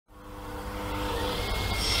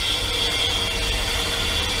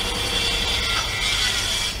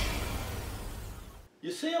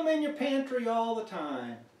in your pantry all the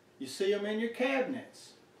time. You see them in your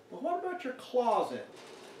cabinets. But what about your closet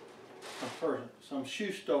for some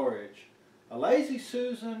shoe storage? A Lazy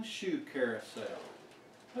Susan shoe carousel.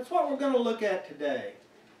 That's what we're going to look at today.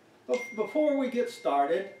 But before we get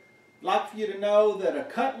started, I'd like for you to know that a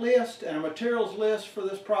cut list and a materials list for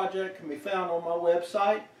this project can be found on my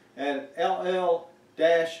website at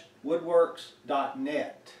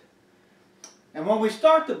ll-woodworks.net. And when we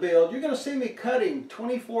start the build, you're going to see me cutting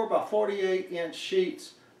 24 by 48 inch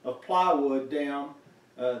sheets of plywood down.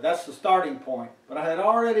 That's the starting point. But I had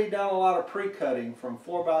already done a lot of pre-cutting from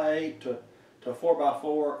 4 by 8 to 4 by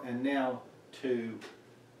 4 and now to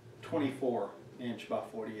 24 inch by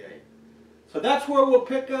 48. So that's where we'll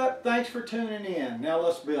pick up. Thanks for tuning in. Now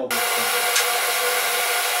let's build this thing.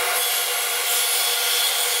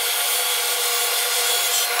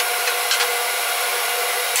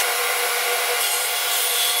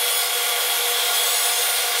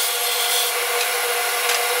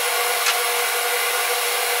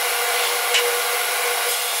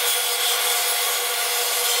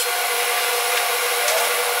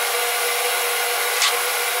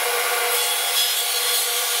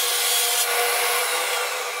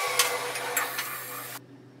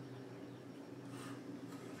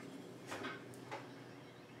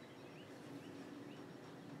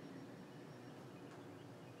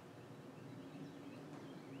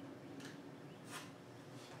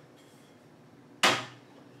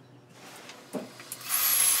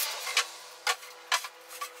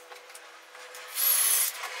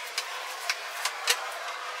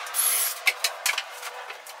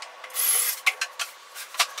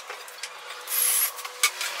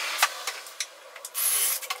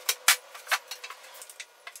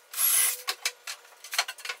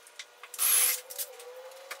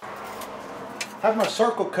 I have my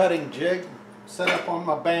circle cutting jig set up on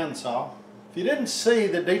my bandsaw. If you didn't see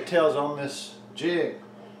the details on this jig,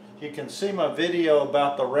 you can see my video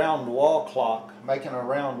about the round wall clock, making a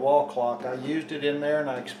round wall clock. I used it in there and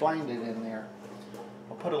I explained it in there.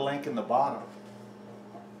 I'll put a link in the bottom.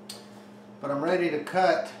 But I'm ready to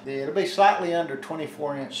cut. It'll be slightly under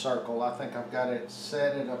 24-inch circle. I think I've got it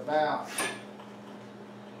set at about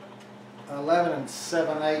 11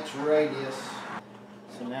 7/8 radius.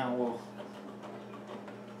 So now we'll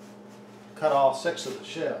cut all 6 of the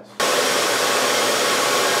shells.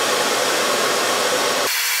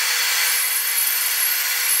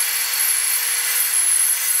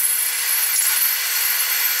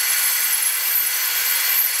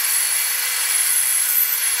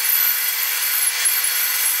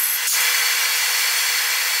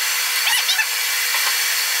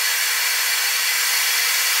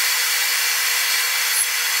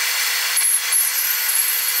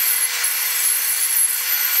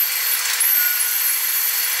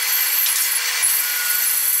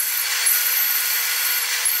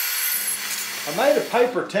 I made a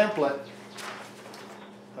paper template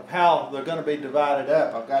of how they're going to be divided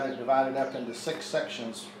up. I've got it divided up into 6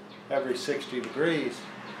 sections every 60 degrees.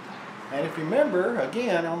 And if you remember,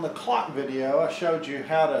 again, on the clock video, I showed you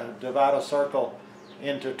how to divide a circle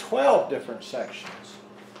into 12 different sections.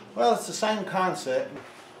 Well, it's the same concept.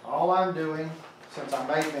 All I'm doing, since I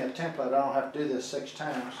made me a template, I don't have to do this 6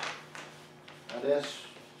 times. I just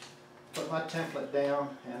put my template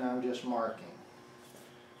down and I'm just marking.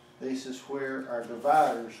 This is where our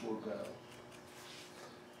dividers will go.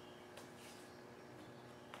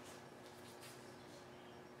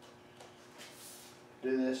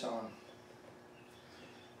 Do this on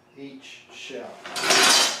each shelf.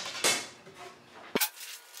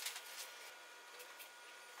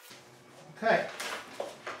 Okay.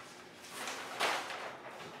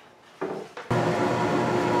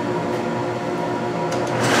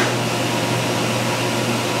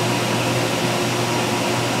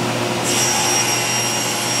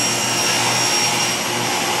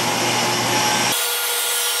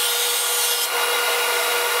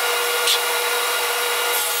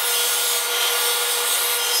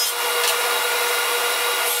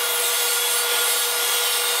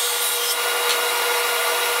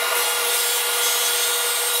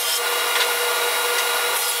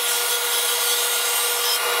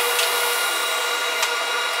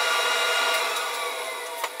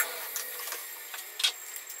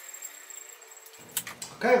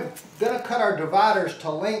 Okay, I'm going to cut our dividers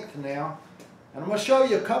to length now, and I'm going to show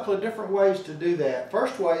you a couple of different ways to do that.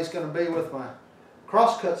 First way is going to be with my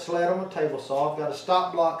crosscut sled on my table saw. I've got a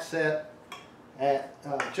stop block set at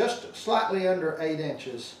just slightly under 8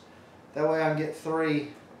 inches. That way I can get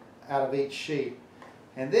 3 out of each sheet.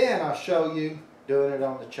 And then I'll show you doing it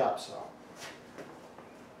on the chop saw.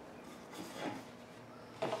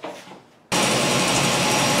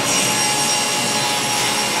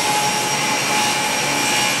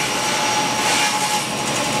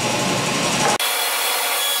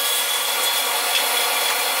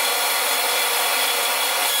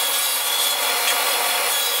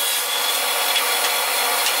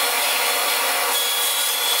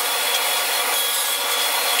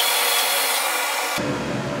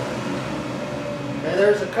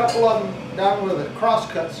 there's a couple of them done with a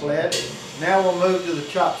crosscut sled. Now we'll move to the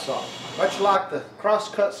chop saw. Much like the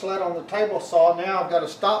crosscut sled on the table saw, now I've got a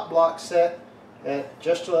stop block set at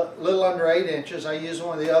just a little under 8 inches. I use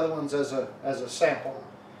one of the other ones as a sample.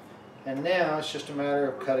 And now it's just a matter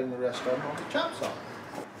of cutting the rest of them on the chop saw.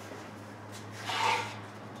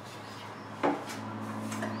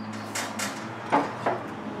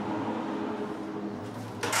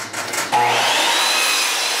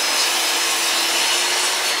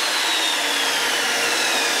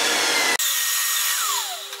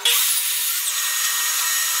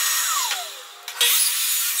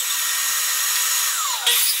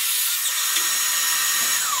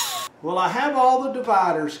 Well, I have all the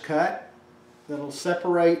dividers cut that'll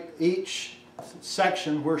separate each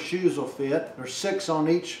section where shoes will fit. There's 6 on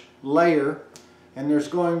each layer, and there's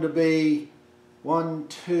going to be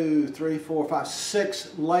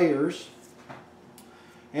 6 layers.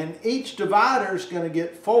 And each divider is going to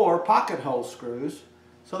get 4 pocket hole screws.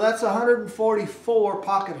 So that's 144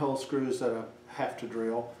 pocket hole screws that I have to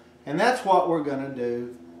drill. And that's what we're going to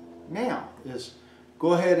do now, is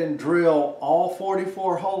go ahead and drill all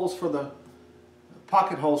 44 holes for the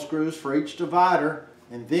pocket hole screws for each divider,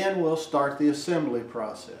 and then we'll start the assembly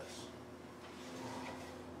process.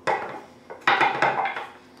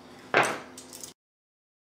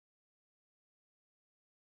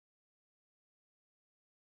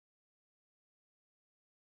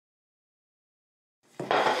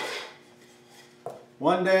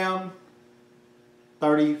 One down,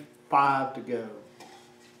 35 to go.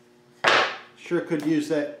 Sure could use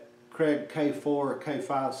that Kreg K4 or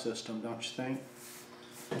K5 system, don't you think?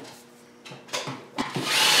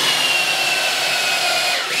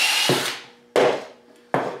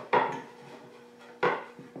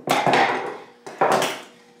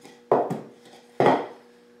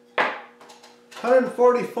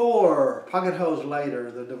 $144 pocket holes later,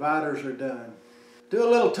 the dividers are done. Do a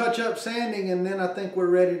little touch-up sanding, and then I think we're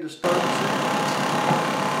ready to start assembly.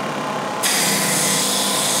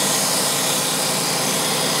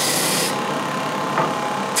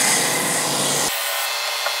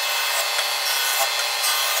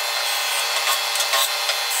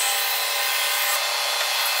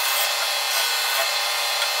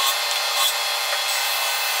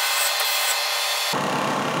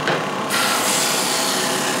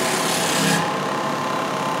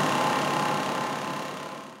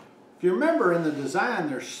 If you remember, in the design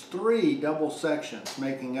there's 3 double sections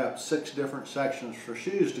making up 6 different sections for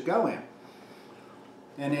shoes to go in.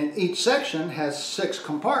 And in each section has 6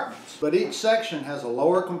 compartments. But each section has a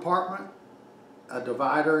lower compartment, a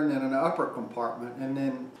divider, and then an upper compartment. And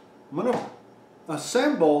then I'm going to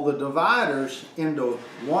assemble the dividers into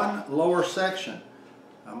one lower section.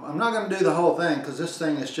 I'm not going to do the whole thing because this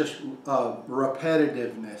thing is just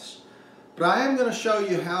repetitiveness. But I am going to show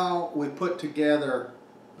you how we put together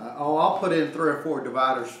I'll put in 3 or 4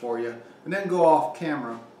 dividers for you, and then go off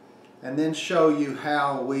camera and then show you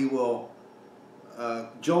how we will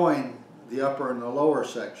join the upper and the lower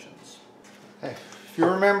sections. Okay. If you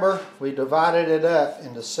remember, we divided it up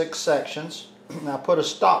into 6 sections. Now put a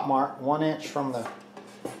stop mark 1 inch from the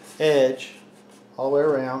edge all the way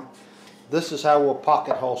around. This is how we'll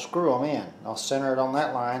pocket hole screw them in. I'll center it on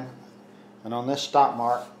that line and on this stop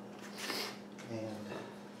mark.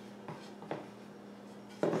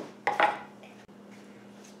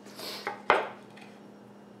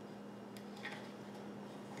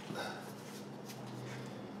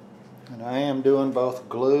 And I am doing both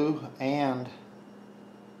glue and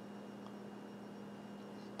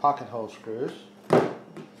pocket hole screws. Not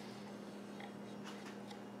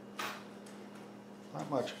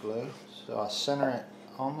much glue, so I center it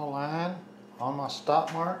on the line, on my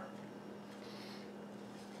stop mark,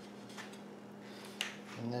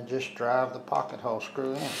 and then just drive the pocket hole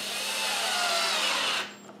screw in.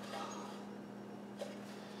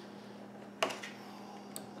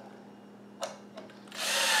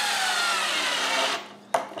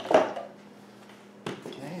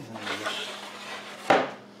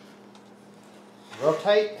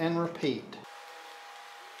 Rotate and repeat.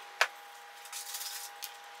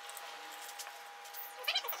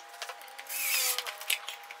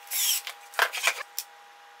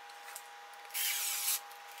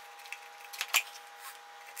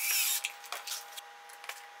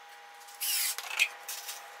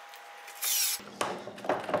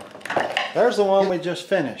 There's the one we just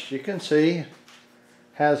finished. You can see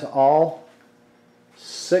has all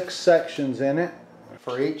 6 sections in it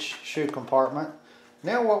for each shoe compartment.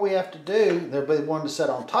 Now what we have to do, there'll be one to set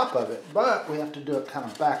on top of it, but we have to do it kind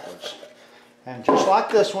of backwards. And just like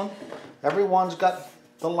this one, everyone's got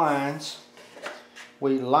the lines.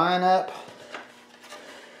 We line up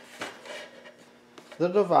the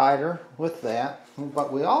divider with that,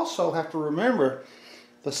 but we also have to remember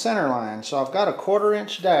the center line. So I've got a 1/4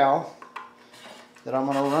 inch dowel that I'm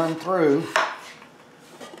going to run through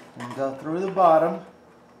and go through the bottom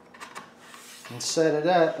and set it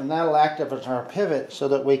up, and that'll act as our pivot so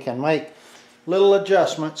that we can make little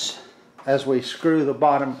adjustments as we screw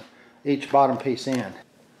the each bottom piece in.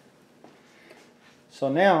 So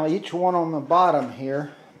now each one on the bottom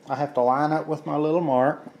here, I have to line up with my little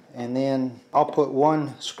mark, and then I'll put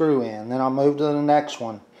one screw in. Then I'll move to the next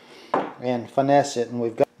one and finesse it, and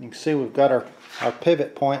you can see we've got our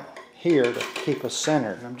pivot point here to keep us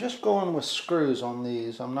centered. And I'm just going with screws on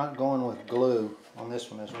these. I'm not going with glue on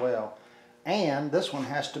this one as well. And this one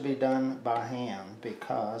has to be done by hand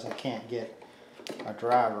because I can't get a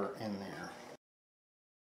driver in there.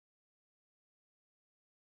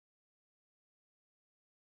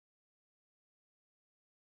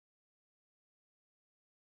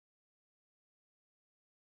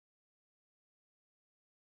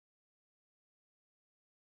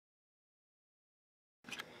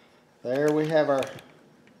 There we have our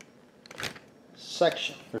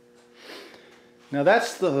section. Now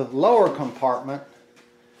that's the lower compartment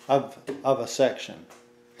of a section.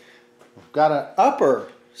 We've got an upper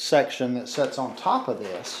section that sits on top of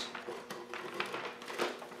this.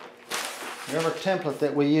 Remember template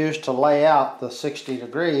that we used to lay out the 60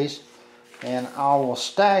 degrees, and I will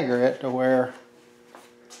stagger it to where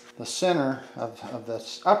the center of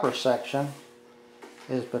this upper section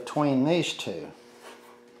is between these two.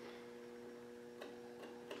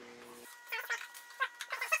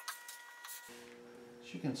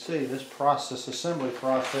 As you can see, this assembly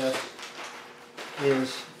process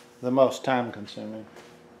is the most time consuming.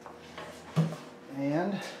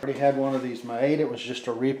 And I already had one of these made. It was just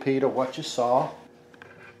a repeat of what you saw.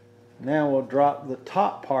 Now we'll drop the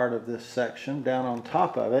top part of this section down on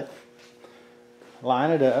top of it,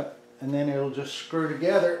 line it up, and then it'll just screw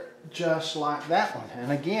together just like that one.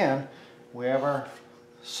 And again, we have our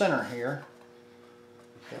center here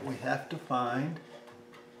that we have to find.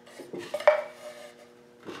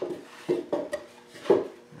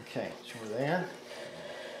 Okay, so we're there.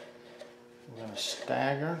 We're going to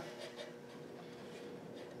stagger.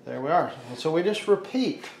 There we are. And so we just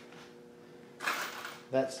repeat.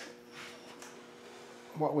 That's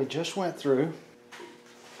what we just went through.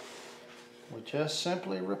 We just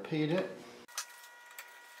simply repeat it.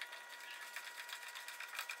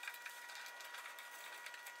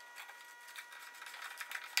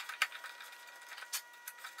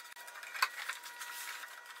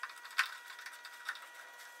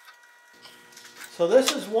 So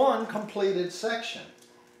this is one completed section,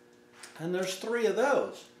 and there's 3 of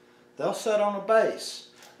those. They'll sit on a base.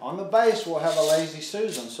 On the base we'll have a Lazy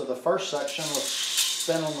Susan, so the first section will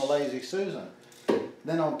spin on the Lazy Susan.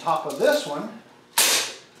 Then on top of this one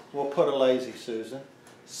we'll put a Lazy Susan.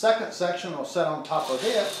 Second section will sit on top of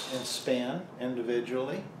it and spin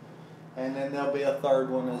individually, and then there'll be a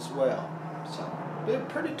third one as well. So it'll be a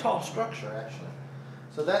pretty tall structure actually.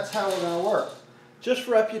 So that's how we're going to work. Just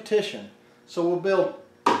repetition. So we'll build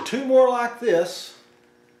 2 more like this,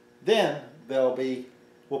 then we'll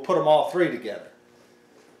put them all 3 together.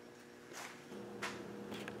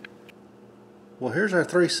 Well, here's our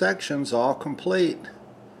 3 sections all complete.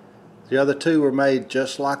 The other 2 were made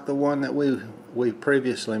just like the one that we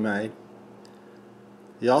previously made.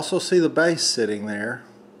 You also see the base sitting there.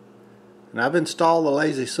 And I've installed the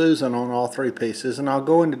Lazy Susan on all 3 pieces, and I'll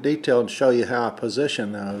go into detail and show you how I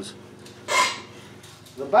position those.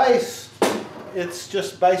 The base, it's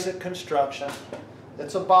just basic construction.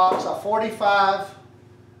 It's a box, a 45,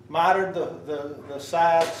 mitered the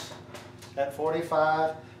sides at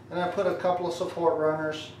 45, and I put a couple of support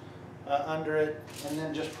runners under it, and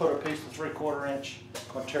then just put a piece of 3/4 inch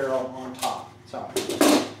material on top. So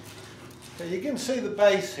you can see the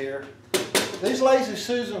base here. These Lazy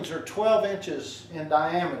Susans are 12 inches in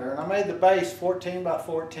diameter, and I made the base 14 by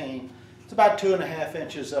 14. It's about 2.5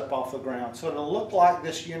 inches up off the ground, so it'll look like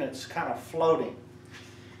this unit's kind of floating.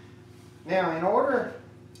 Now, in order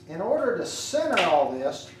to center all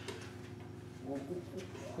this,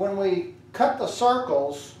 when we cut the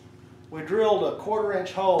circles, we drilled a 1/4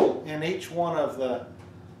 inch hole in each one of the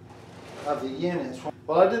units.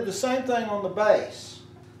 Well, I did the same thing on the base.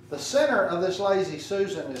 The center of this Lazy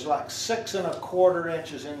Susan is like 6 1/4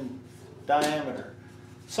 inches in diameter.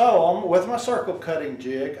 So, with my circle cutting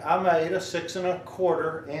jig, I made a 6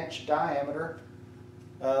 1/4 inch diameter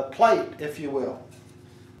plate, if you will.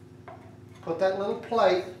 Put that little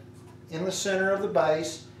plate in the center of the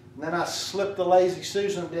base, and then I slipped the Lazy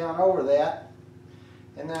Susan down over that,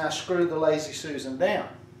 and then I screwed the Lazy Susan down.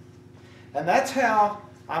 And that's how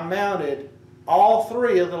I mounted all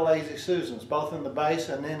three of the Lazy Susans, both in the base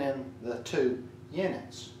and then in the 2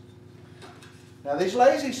 units. Now these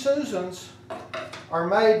Lazy Susans are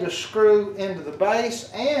made to screw into the base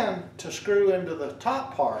and to screw into the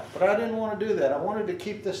top part, but I didn't want to do that. I wanted to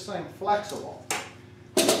keep this thing flexible.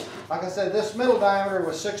 Like I said, this middle diameter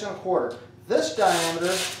was 6 1/4. This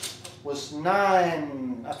diameter was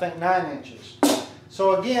 9 inches.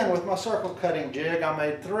 So again, with my circle cutting jig, I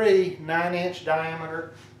made 3 9-inch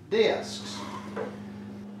diameter discs.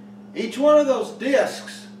 Each one of those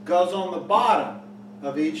discs goes on the bottom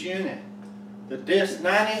of each unit. The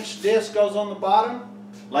 9-inch disc goes on the bottom,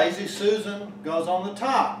 Lazy Susan goes on the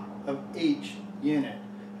top of each unit.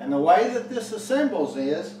 And the way that this assembles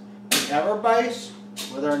is, we have our base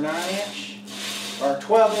with our 9-inch or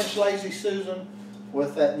 12-inch Lazy Susan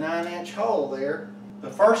with that 9-inch hole there. The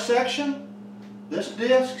first section, this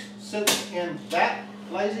disc sits in that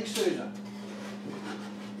Lazy Susan.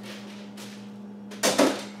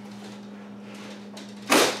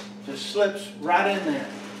 Just slips right in there.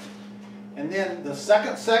 And then the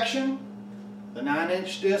second section, the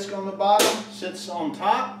 9-inch disc on the bottom sits on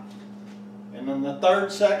top. And then the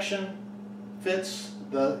third section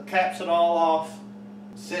caps it all off,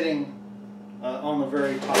 sitting on the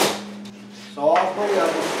very top. So all three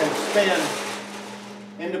of them can spin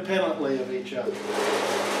independently of each other.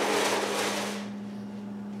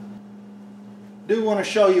 I do want to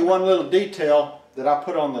show you one little detail that I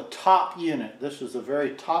put on the top unit. This is the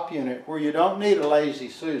very top unit where you don't need a Lazy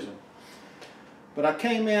Susan. But I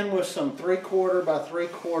came in with some 3/4 by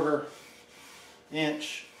 3/4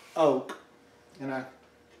 inch oak, and I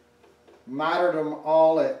mitered them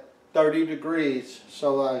all at 30 degrees.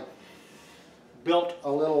 So I built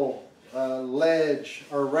a little ledge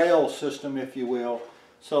or rail system, if you will,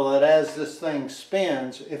 so that as this thing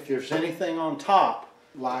spins, if there's anything on top,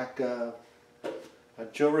 like a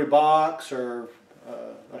jewelry box or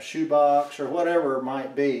a shoe box or whatever it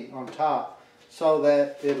might be on top, so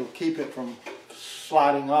that it'll keep it from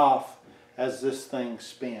sliding off as this thing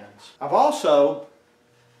spins. I've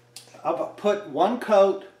put 1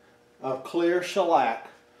 coat of clear shellac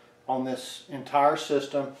on this entire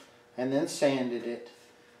system and then sanded it.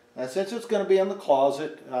 Since it's going to be in the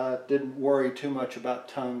closet, I didn't worry too much about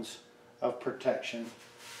tons of protection.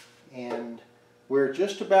 And we're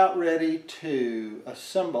just about ready to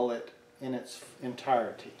assemble it in its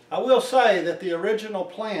entirety. I will say that the original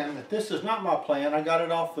plan, that this is not my plan, I got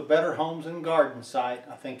it off the Better Homes and Garden site,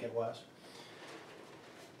 I think it was.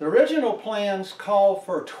 The original plans call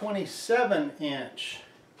for 27-inch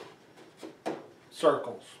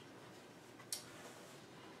circles.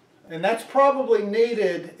 And that's probably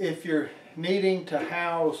needed if you're needing to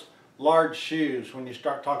house large shoes when you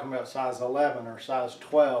start talking about size 11 or size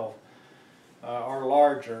 12 or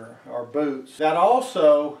larger, or boots. That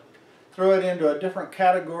also threw it into a different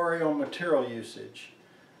category on material usage.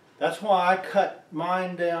 That's why I cut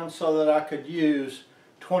mine down so that I could use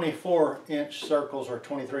 24-inch circles or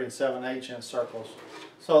 23 7/8 inch circles,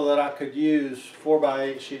 so that I could use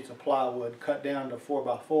 4x8 sheets of plywood, cut down to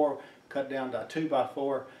 4x4, cut down to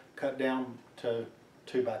 2x4, cut down to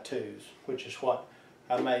 2x2s, which is what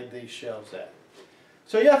I made these shelves at.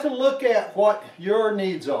 So you have to look at what your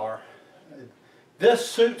needs are. This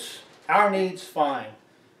suits our needs fine.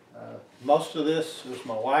 Most of this is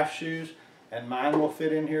my wife's shoes, and mine will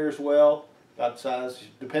fit in here as well. About size,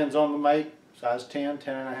 depends on the make, size 10,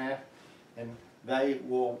 10.5, and they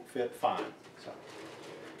will fit fine. So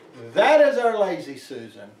that is our Lazy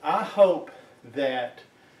Susan. I hope that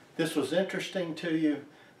this was interesting to you.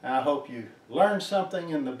 I hope you learned something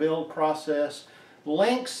in the build process.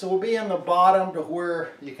 Links will be in the bottom to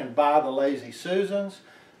where you can buy the Lazy Susans.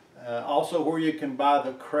 Also where you can buy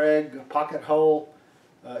the Kreg pocket hole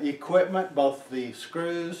equipment, both the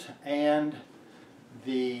screws and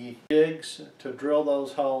the jigs to drill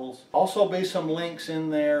those holes. Also be some links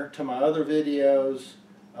in there to my other videos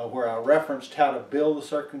where I referenced how to build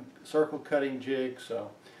the circle cutting jig.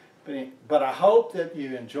 So, but I hope that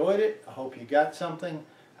you enjoyed it. I hope you got something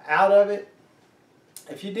out of it.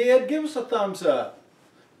 If you did, give us a thumbs up.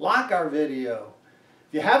 Like our video.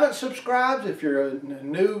 If you haven't subscribed, if you're a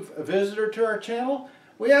new visitor to our channel,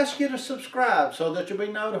 we ask you to subscribe so that you'll be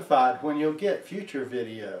notified when you'll get future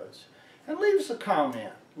videos. And leave us a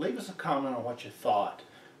comment. Leave us a comment on what you thought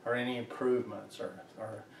or any improvements. Or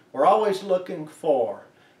we're always looking for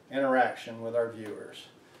interaction with our viewers.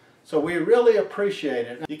 So we really appreciate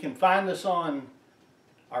it. You can find us on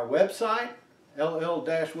our website,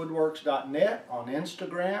 ll-woodworks.net, on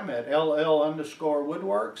Instagram at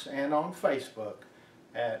ll_woodworks, and on Facebook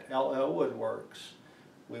at ll woodworks.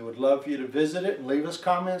 We would love for you to visit it and leave us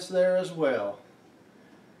comments there as well.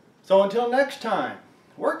 So until next time,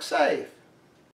 work safe.